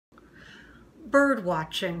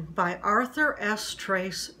Birdwatching by Arther S.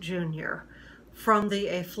 Trace, Jr. from the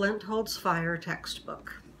A Flint Holds Fire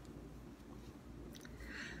textbook.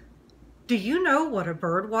 Do you know what a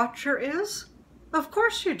birdwatcher is? Of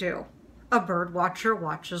course you do. A birdwatcher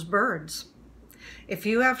watches birds. If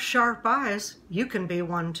you have sharp eyes, you can be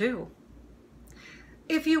one too.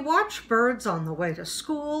 If you watch birds on the way to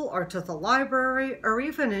school or to the library or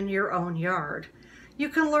even in your own yard, you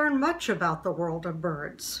can learn much about the world of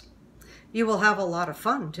birds. You will have a lot of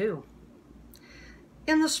fun too.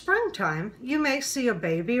 In the springtime, you may see a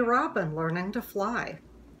baby robin learning to fly.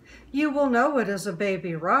 You will know it is a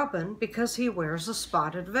baby robin because he wears a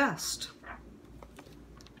spotted vest.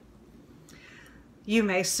 You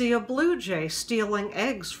may see a blue jay stealing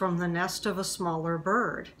eggs from the nest of a smaller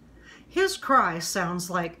bird. His cry sounds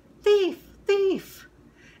like "thief, thief,"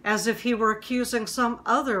 as if he were accusing some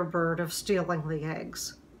other bird of stealing the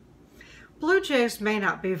eggs. Blue jays may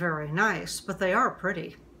not be very nice, but they are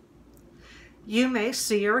pretty. You may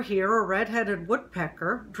see or hear a red-headed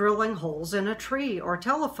woodpecker drilling holes in a tree or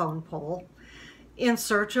telephone pole in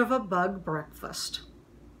search of a bug breakfast.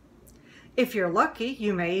 If you're lucky,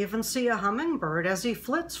 you may even see a hummingbird as he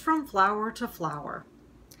flits from flower to flower.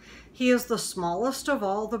 He is the smallest of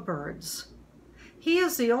all the birds. He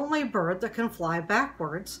is the only bird that can fly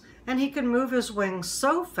backwards, and he can move his wings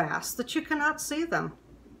so fast that you cannot see them.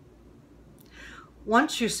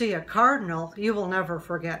 Once you see a cardinal, you will never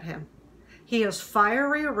forget him. He is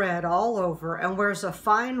fiery red all over and wears a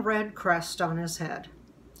fine red crest on his head.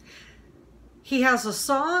 He has a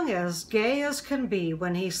song as gay as can be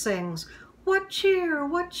when he sings, "What cheer,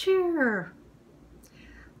 what cheer?"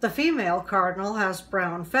 The female cardinal has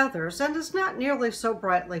brown feathers and is not nearly so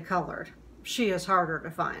brightly colored. She is harder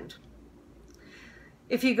to find.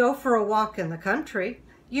 If you go for a walk in the country,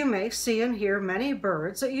 you may see and hear many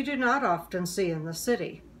birds that you do not often see in the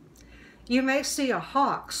city. You may see a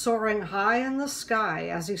hawk soaring high in the sky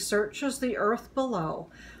as he searches the earth below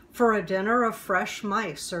for a dinner of fresh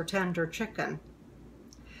mice or tender chicken.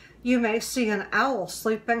 You may see an owl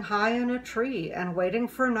sleeping high in a tree and waiting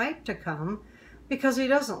for night to come because he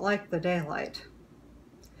doesn't like the daylight.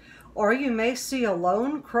 Or you may see a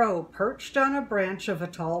lone crow perched on a branch of a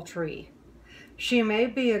tall tree. She may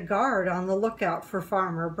be a guard on the lookout for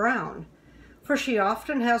Farmer Brown, for she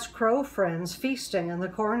often has crow friends feasting in the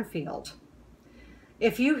cornfield.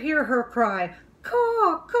 If you hear her cry,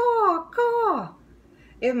 "Caw, caw, caw,"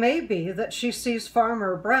 it may be that she sees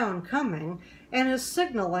Farmer Brown coming and is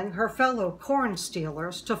signaling her fellow corn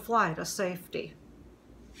stealers to fly to safety.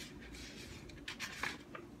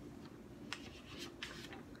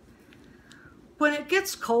 When it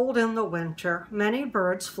gets cold in the winter, many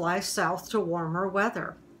birds fly south to warmer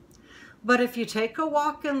weather. But if you take a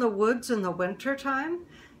walk in the woods in the wintertime,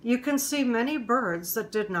 you can see many birds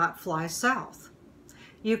that did not fly south.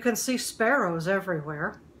 You can see sparrows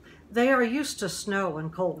everywhere. They are used to snow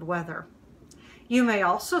and cold weather. You may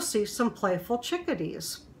also see some playful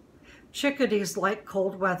chickadees. Chickadees like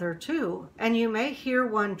cold weather too, and you may hear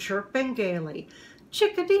one chirping gaily,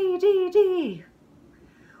 "Chickadee-dee-dee,"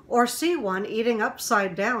 or see one eating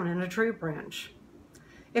upside down in a tree branch.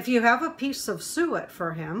 If you have a piece of suet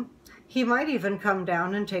for him, he might even come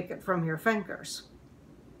down and take it from your fingers.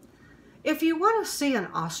 If you want to see an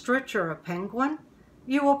ostrich or a penguin,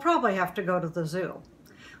 you will probably have to go to the zoo.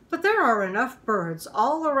 But there are enough birds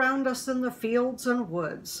all around us in the fields and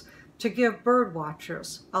woods to give bird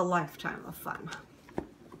watchers a lifetime of fun.